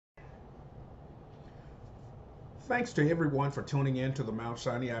Thanks to everyone for tuning in to the Mount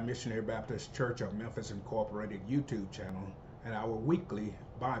Sinai Missionary Baptist Church of Memphis Incorporated YouTube channel and our weekly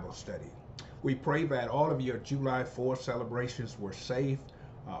Bible study. We pray that all of your July 4th celebrations were safe,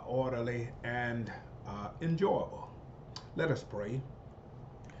 orderly, and enjoyable. Let us pray.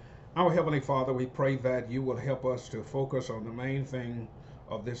 Our Heavenly Father, we pray that you will help us to focus on the main thing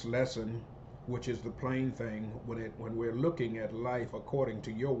of this lesson, which is the plain thing when we're looking at life according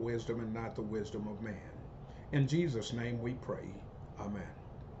to your wisdom and not the wisdom of man. In Jesus' name we pray. Amen.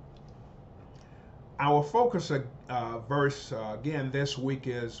 Our focus verse again this week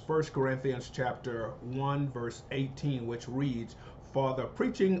is 1 Corinthians chapter 1 verse 18, which reads, "For the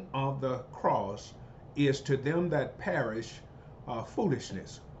preaching of the cross is to them that perish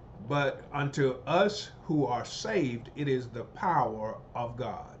foolishness, but unto us who are saved it is the power of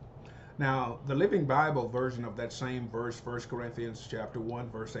God." Now, the Living Bible version of that same verse, 1 Corinthians chapter 1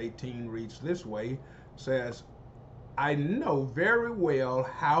 verse 18, reads this way, says, "I know very well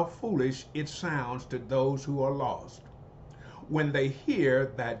how foolish it sounds to those who are lost when they hear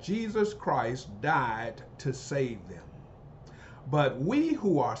that Jesus Christ died to save them. But we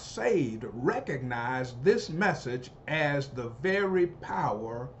who are saved recognize this message as the very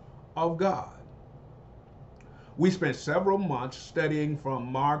power of God." We spent several months studying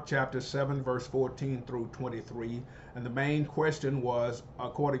from Mark chapter 7 verse 14 through 23, and the main question was,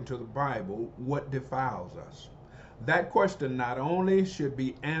 according to the Bible, what defiles us? That question not only should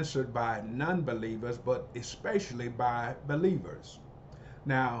be answered by non-believers, but especially by believers.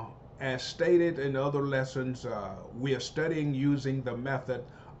 Now, as stated in other lessons, we are studying using the method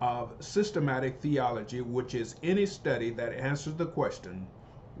of systematic theology, which is any study that answers the question,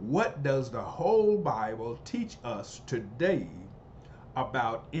 what does the whole Bible teach us today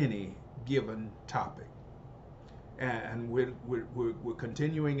about any given topic? And we're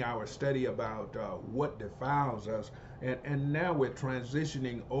continuing our study about what defiles us, and now we're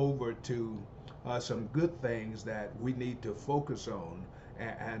transitioning over to some good things that we need to focus on,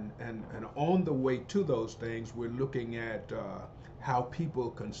 and on the way to those things, we're looking at how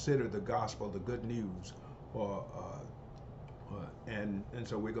people consider the gospel, the good news, and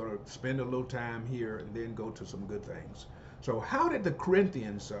so we're going to spend a little time here and then go to some good things. So how did the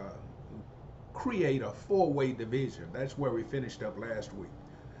Corinthians create a four-way division? That's where we finished up last week.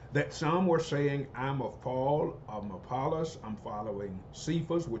 That some were saying, I'm of Paul, I'm Apollos, I'm following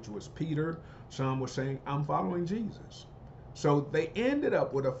Cephas, which was Peter. Some were saying, I'm following Jesus. So they ended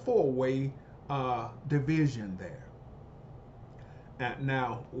up with a four-way division there.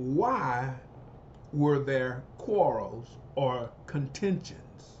 Now, why were there quarrels or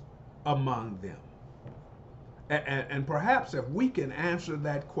contentions among them? And perhaps if we can answer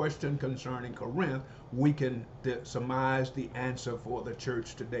that question concerning Corinth, we can surmise the answer for the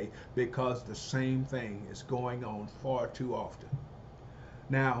church today, because the same thing is going on far too often.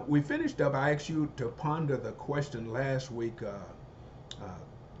 Now, we finished up, I asked you to ponder the question last week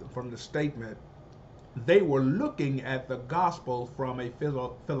from the statement, they were looking at the gospel from a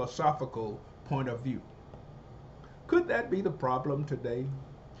philosophical point of view. Could that be the problem today?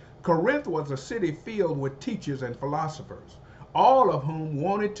 Corinth was a city filled with teachers and philosophers, all of whom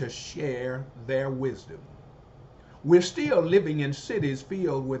wanted to share their wisdom. We're still living in cities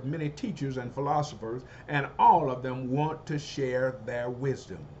filled with many teachers and philosophers, and all of them want to share their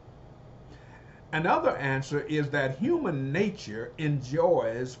wisdom. Another answer is that human nature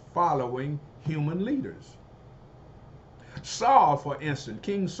enjoys following human leaders. Saul, for instance,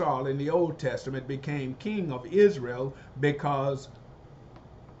 King Saul in the Old Testament became king of Israel because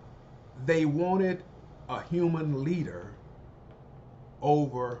they wanted a human leader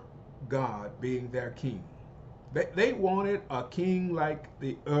over God being their king. They wanted a king like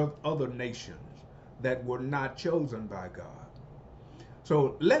the other nations that were not chosen by God.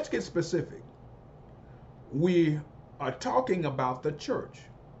 So let's get specific. We are talking about the church,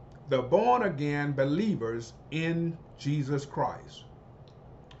 the born-again believers in Jesus Christ.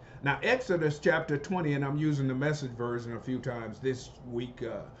 Now, Exodus chapter 20, and I'm using the Message version a few times this week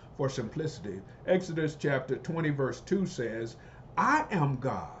for simplicity. Exodus chapter 20 verse 2 says, "I am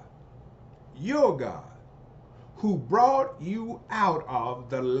God, your God, who brought you out of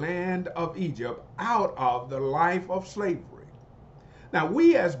the land of Egypt, out of the life of slavery." Now,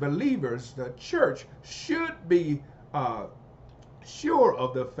 we as believers, the church, should be sure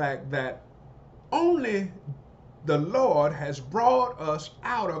of the fact that only the Lord has brought us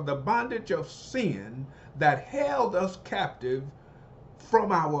out of the bondage of sin that held us captive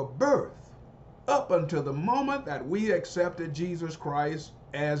from our birth up until the moment that we accepted Jesus Christ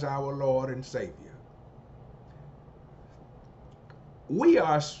as our Lord and Savior. We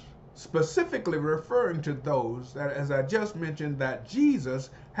are specifically referring to those that, as I just mentioned, that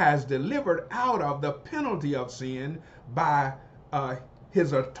Jesus has delivered out of the penalty of sin by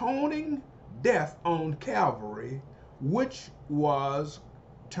his atoning death on Calvary, which was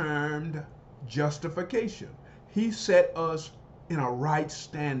termed justification. He set us in a right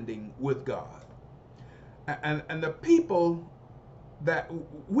standing with God. And the people that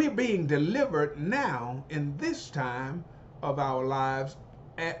we're being delivered now in this time of our lives,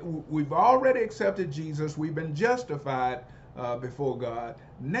 we've already accepted Jesus, we've been justified before God.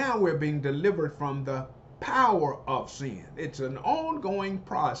 Now we're being delivered from the power of sin. It's an ongoing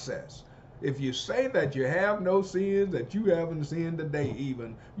process. If you say that you have no sins, that you haven't sinned today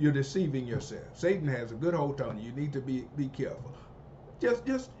even, you're deceiving yourself. Satan has a good hold on you. You need to be careful.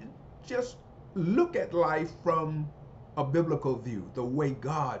 Just look at life from a biblical view, the way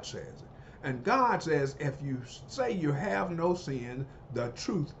God says it. And God says, if you say you have no sin, the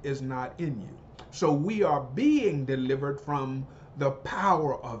truth is not in you. So we are being delivered from the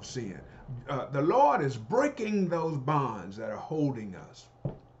power of sin. The Lord is breaking those bonds that are holding us.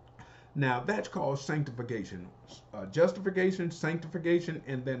 Now, that's called sanctification. Justification, sanctification,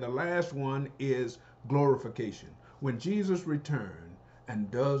 and then the last one is glorification. When Jesus returns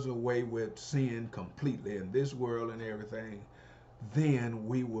and does away with sin completely in this world and everything, then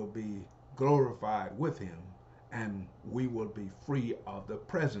we will be glorified with him and we will be free of the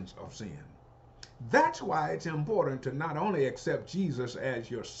presence of sin. That's why it's important to not only accept Jesus as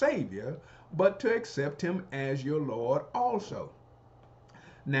your Savior, but to accept him as your Lord also.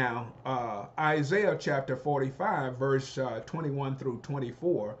 Now, Isaiah chapter 45, verse 21 through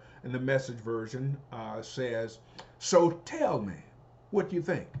 24 in the Message version says, "So tell me what you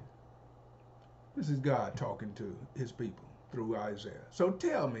think." This is God talking to his people through Isaiah. So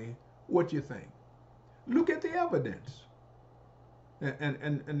tell me what you think. Look at the evidence.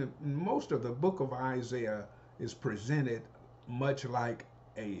 And most of the book of Isaiah is presented much like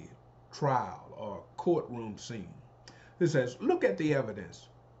a trial or courtroom scene. It says, look at the evidence,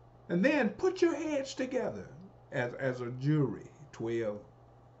 and then put your heads together as a jury, 12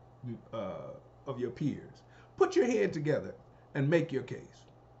 of your peers. Put your head together and make your case.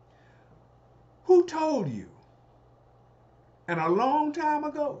 Who told you, and a long time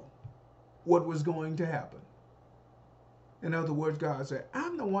ago, what was going to happen? In other words, God said,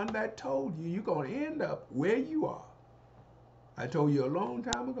 I'm the one that told you you're going to end up where you are. I told you a long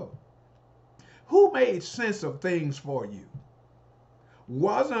time ago. Who made sense of things for you?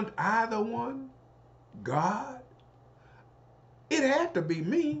 Wasn't I the one? God? It had to be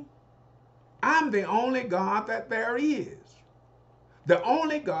me. I'm the only God that there is. The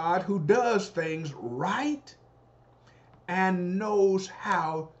only God who does things right and knows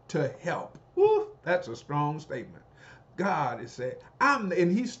how to help. Woo, that's a strong statement. God is saying,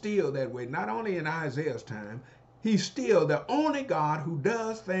 and he's still that way, not only in Isaiah's time, he's still the only God who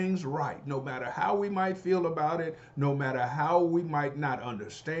does things right, no matter how we might feel about it, no matter how we might not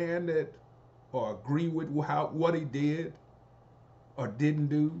understand it or agree with what he did or didn't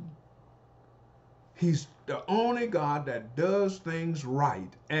do. He's the only God that does things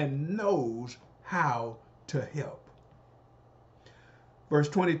right and knows how to help. Verse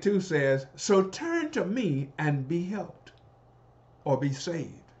 22 says, so turn to me and be helped or be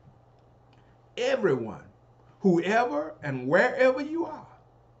saved. Everyone, whoever and wherever you are,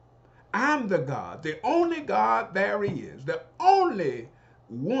 I'm the God, the only God there is, the only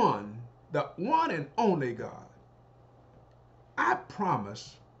one, the one and only God. I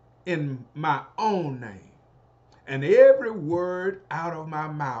promise in my own name, and every word out of my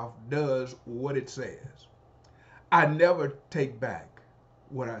mouth does what it says. I never take back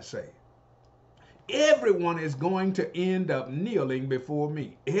what I say. Everyone is going to end up kneeling before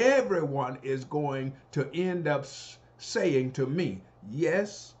me. Everyone is going to end up saying to me,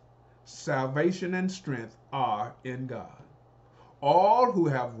 yes, salvation and strength are in God. All who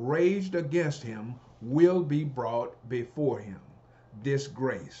have raged against him will be brought before him,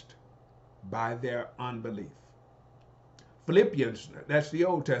 disgraced by their unbelief. Philippians, that's the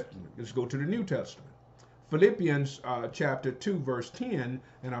Old Testament. Let's go to the New Testament. Philippians chapter 2, verse 10,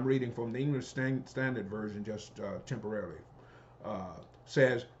 and I'm reading from the English Standard Version just temporarily,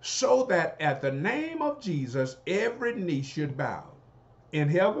 says, so that at the name of Jesus, every knee should bow in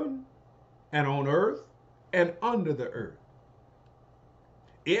heaven and on earth and under the earth.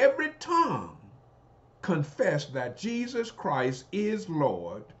 Every tongue confess that Jesus Christ is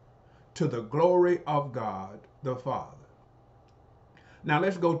Lord to the glory of God the Father. Now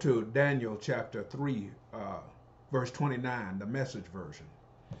let's go to Daniel chapter 3, verse 29, the Message version,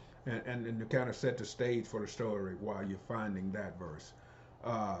 and to kind of set the stage for the story while you're finding that verse.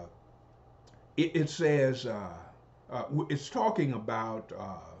 it says, it's talking about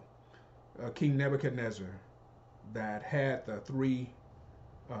King Nebuchadnezzar that had the three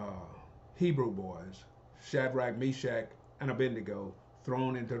uh, Hebrew boys, Shadrach, Meshach, and Abednego,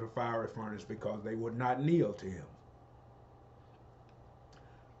 thrown into the fiery furnace because they would not kneel to him.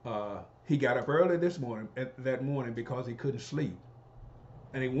 He got up early that morning because he couldn't sleep,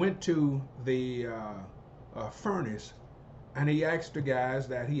 and he went to the furnace, and he asked the guys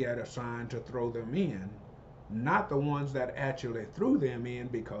that he had assigned to throw them in, not the ones that actually threw them in,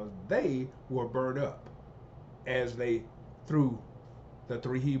 because they were burned up as they threw the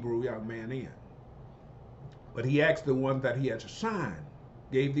three Hebrew young men in. But he asked the one that he had assigned,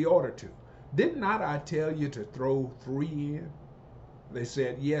 gave the order to, "Did not I tell you to throw three in?" They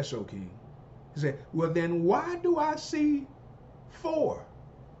said, "Yes, O king." He said, "Well, then why do I see four?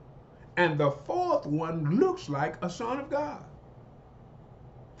 And the fourth one looks like a son of God."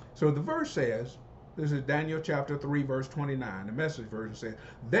 So the verse says, this is Daniel chapter 3, verse 29. The Message version says,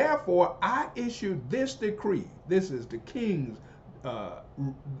 "Therefore I issued this decree." This is the king's,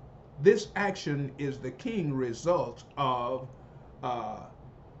 this action is the king result of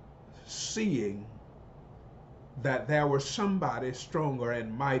seeing that there was somebody stronger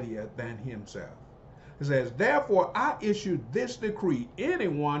and mightier than himself. It says, "Therefore I issued this decree: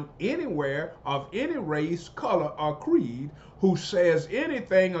 anyone, anywhere, of any race, color, or creed, who says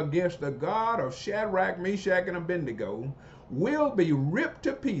anything against the God of Shadrach, Meshach, and Abednego will be ripped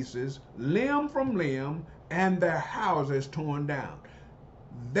to pieces, limb from limb, and their houses torn down.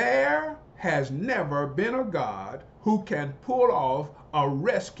 There has never been a God who can pull off a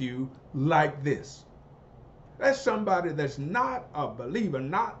rescue like this." That's somebody that's not a believer,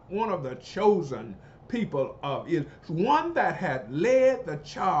 not one of the chosen people of Israel, one that had led the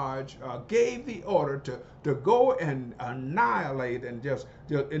charge, gave the order to go and annihilate and just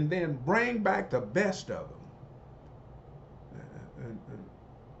and then bring back the best of them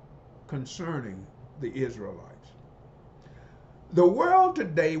concerning the Israelites. The world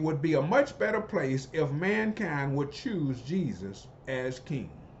today would be a much better place if mankind would choose Jesus as king.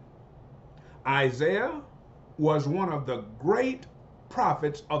 Isaiah was one of the great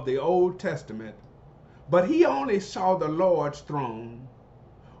prophets of the Old Testament, but he only saw the Lord's throne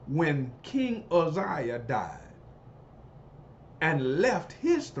when King Uzziah died and left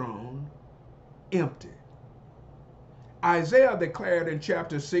his throne empty. Isaiah declared in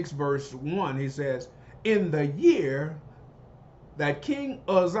chapter 6, verse 1, he says, "In the year that King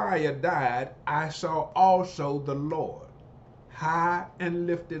Uzziah died, I saw also the Lord high and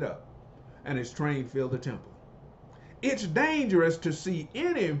lifted up, and his train filled the temple." It's dangerous to see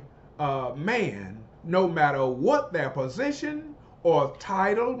any man, no matter what their position or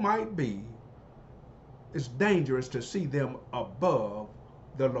title might be, it's dangerous to see them above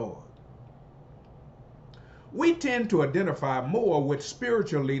the Lord. We tend to identify more with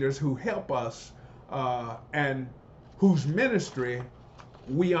spiritual leaders who help us and whose ministry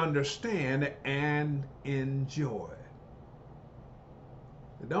we understand and enjoy.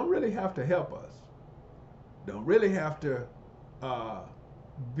 They don't really have to help us. Don't really have to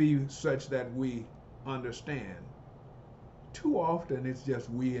be such that we understand. Too often it's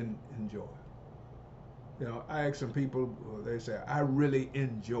just we enjoy. You know, I ask some people, they say, "I really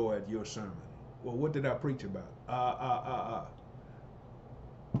enjoyed your sermon." Well, what did I preach about?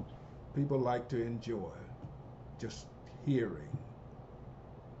 People like to enjoy just hearing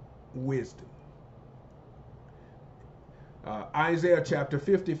wisdom. Isaiah chapter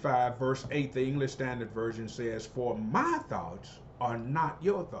 55, verse 8, the English Standard Version says, "For my thoughts are not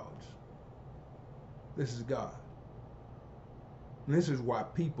your thoughts." This is God. And this is why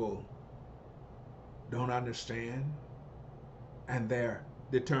people don't understand, and their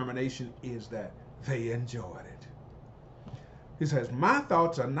determination is that they enjoyed it. He says, "My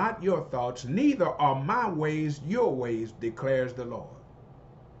thoughts are not your thoughts, neither are my ways your ways, declares the Lord."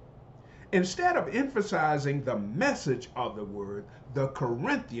 Instead of emphasizing the message of the word, the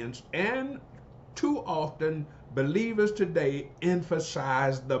Corinthians and too often believers today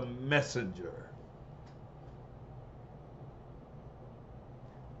emphasize the messenger.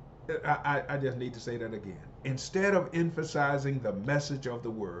 I just need to say that again. Instead of emphasizing the message of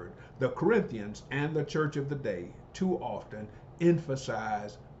the word, the Corinthians and the church of the day too often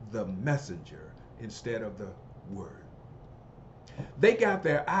emphasize the messenger instead of the word. They got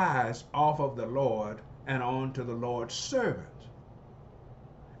their eyes off of the Lord and on to the Lord's servants.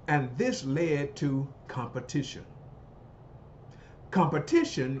 And this led to competition.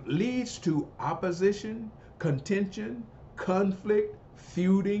 Competition leads to opposition, contention, conflict,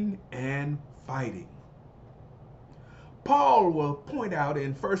 feuding, and fighting. Paul will point out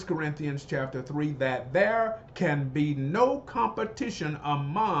in 1 Corinthians chapter 3 that there can be no competition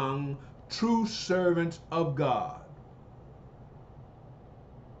among true servants of God.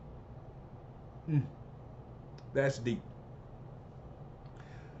 That's deep.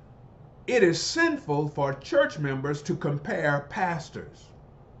 It is sinful for church members to compare pastors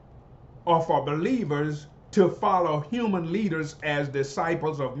or for believers to follow human leaders as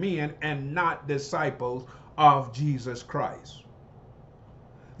disciples of men and not disciples of Jesus Christ.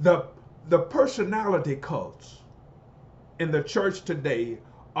 The personality cults in the church today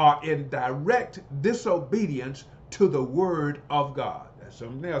are in direct disobedience to the Word of God. That's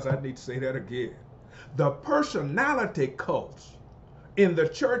something else. I need to say that again. The personality cults in the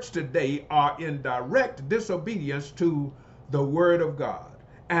church today are in direct disobedience to the Word of God.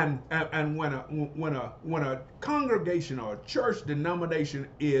 And when a congregation or a church denomination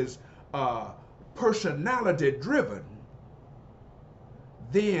is personality driven,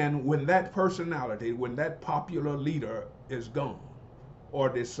 then when that popular leader is gone or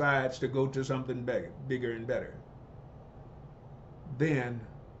decides to go to something bigger and better, then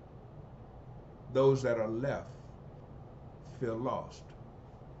those that are left feel lost.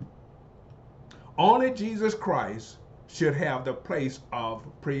 Only Jesus Christ should have the place of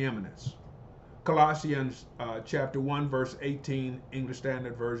preeminence. Colossians chapter 1 verse 18, English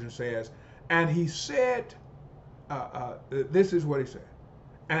Standard Version says, and he said, this is what he said,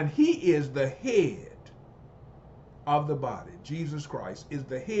 and he is the head of the body. Jesus Christ is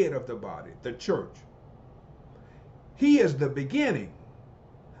the head of the body, the church. He is the beginning,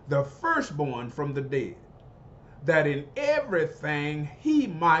 the firstborn from the dead, that in everything he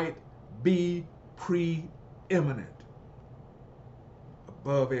might be preeminent.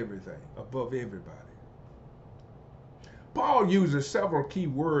 Above everything, above everybody. Paul uses several key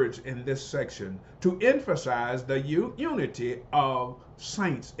words in this section to emphasize the unity of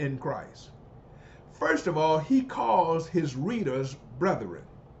saints in Christ. First of all, he calls his readers brethren,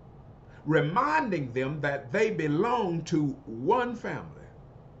 reminding them that they belong to one family.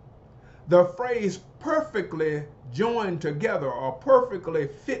 The phrase perfectly joined together or perfectly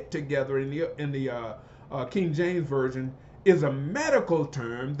fit together in the King James Version is a medical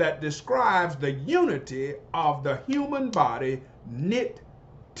term that describes the unity of the human body knit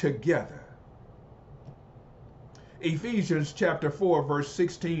together. Ephesians chapter 4 verse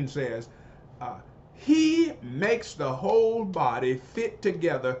 16 says, he makes the whole body fit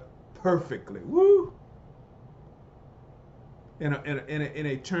together perfectly. Woo! In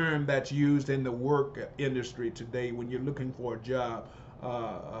a term that's used in the work industry today, when you're looking for a job,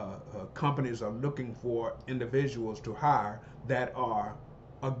 companies are looking for individuals to hire that are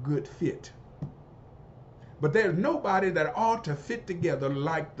a good fit. But there's nobody that ought to fit together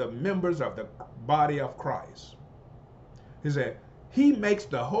like the members of the body of Christ. He said, he makes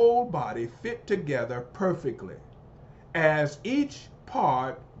the whole body fit together perfectly, as each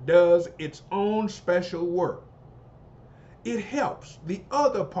part does its own special work. It helps the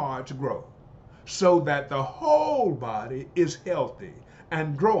other parts grow so that the whole body is healthy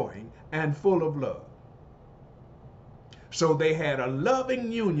and growing and full of love. So they had a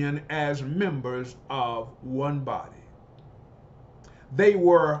loving union as members of one body. They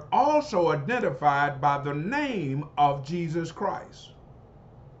were also identified by the name of Jesus Christ.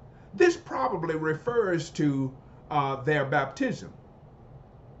 This probably refers to their baptism.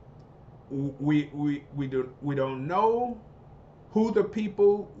 We don't know who the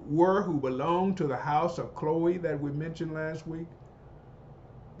people were who belonged to the house of Chloe that we mentioned last week,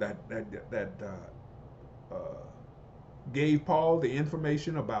 that gave Paul the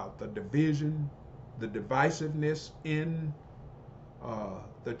information about the division, the divisiveness in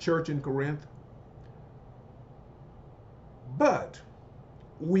the church in Corinth. But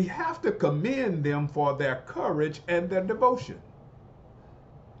we have to commend them for their courage and their devotion.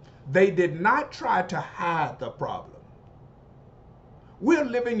 They did not try to hide the problem. We're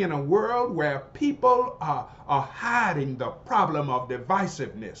living in a world where people are hiding the problem of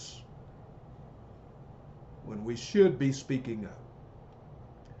divisiveness when we should be speaking up.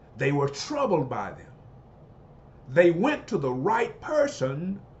 They were troubled by them. They went to the right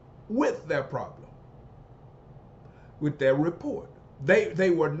person with their problem, with their report.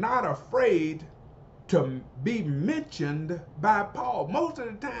 They were not afraid to be mentioned by Paul. Most of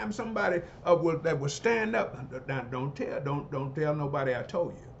the time, somebody that would stand up, don't tell nobody I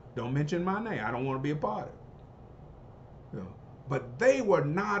told you. Don't mention my name. I don't want to be a part of it. You know, but they were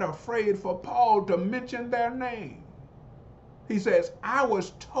not afraid for Paul to mention their name. He says, I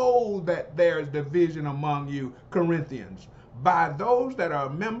was told that there is division among you, Corinthians, by those that are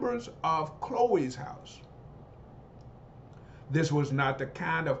members of Chloe's house. This was not the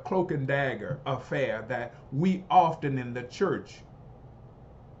kind of cloak and dagger affair that we often in the church's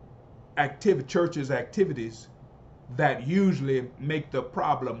activities that usually make the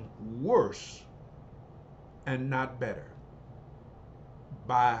problem worse and not better.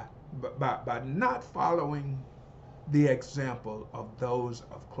 By not following the example of those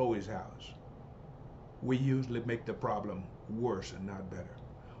of Chloe's house, we usually make the problem worse and not better.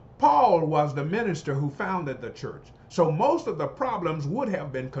 Paul was the minister who founded the church, so most of the problems would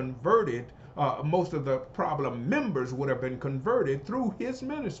have been converted, most of the problem members would have been converted through his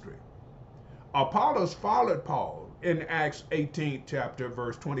ministry. Apollos followed Paul in Acts 18th chapter,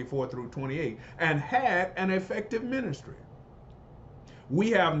 verse 24 through 28, and had an effective ministry.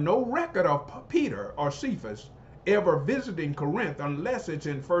 We have no record of Peter or Cephas ever visiting Corinth unless it's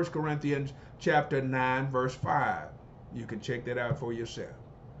in 1 Corinthians chapter 9, verse 5. You can check that out for yourself.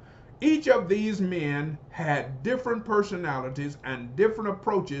 Each of these men had different personalities and different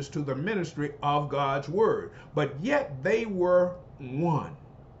approaches to the ministry of God's word, but yet they were one.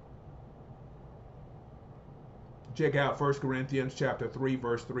 Check out 1 Corinthians chapter 3,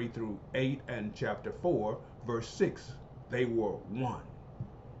 verse 3 through 8, and chapter 4, verse 6. They were one.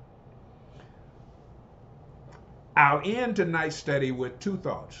 I'll end tonight's study with two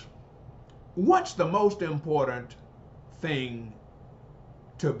thoughts. What's the most important thing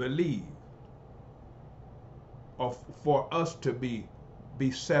to believe or for us to be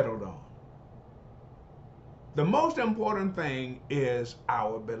settled on? The most important thing is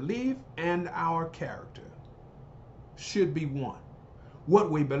our belief and our character should be one. What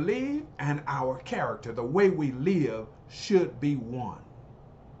we believe and our character, the way we live, should be one.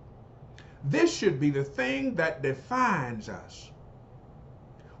 This should be the thing that defines us.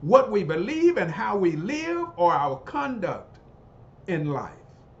 What we believe and how we live, or our conduct in life,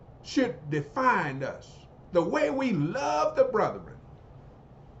 should define us. The way we love the brethren.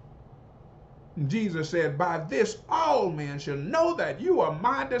 Jesus said, "By this all men shall know that you are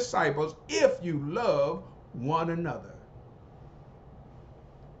my disciples if you love one another."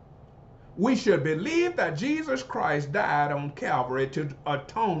 We should believe that Jesus Christ died on Calvary to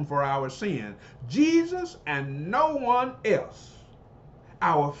atone for our sin. Jesus and no one else.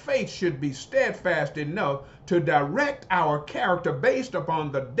 Our faith should be steadfast enough to direct our character based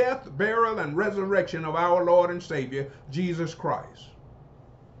upon the death, burial, and resurrection of our Lord and Savior, Jesus Christ,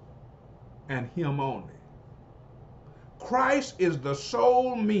 and Him only. Christ is the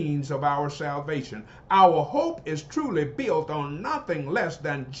sole means of our salvation. Our hope is truly built on nothing less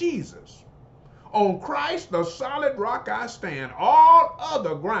than Jesus. On Christ, the solid rock I stand. All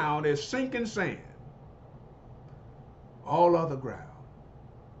other ground is sinking sand. All other ground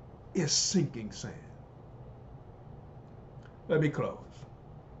is sinking sand. Let me close.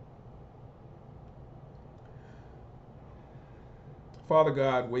 Father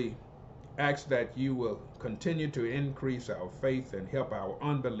God, we ask that you will continue to increase our faith and help our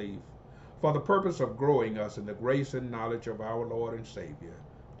unbelief for the purpose of growing us in the grace and knowledge of our Lord and Savior,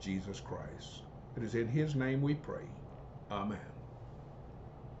 Jesus Christ. It is in His name we pray. Amen.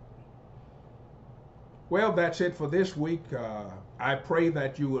 Well, that's it for this week. I pray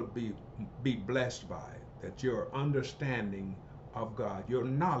that you will be blessed by it, that your understanding of God, your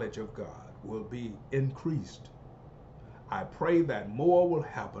knowledge of God will be increased. I pray that more will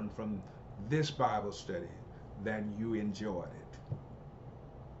happen from this Bible study than you enjoyed it.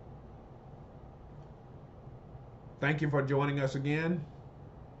 Thank you for joining us again.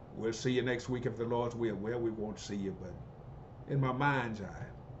 We'll see you next week if the Lord's will. Well, we won't see you, but in my mind's eye.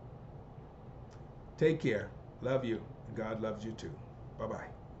 Take care. Love you. God loves you too. Bye-bye.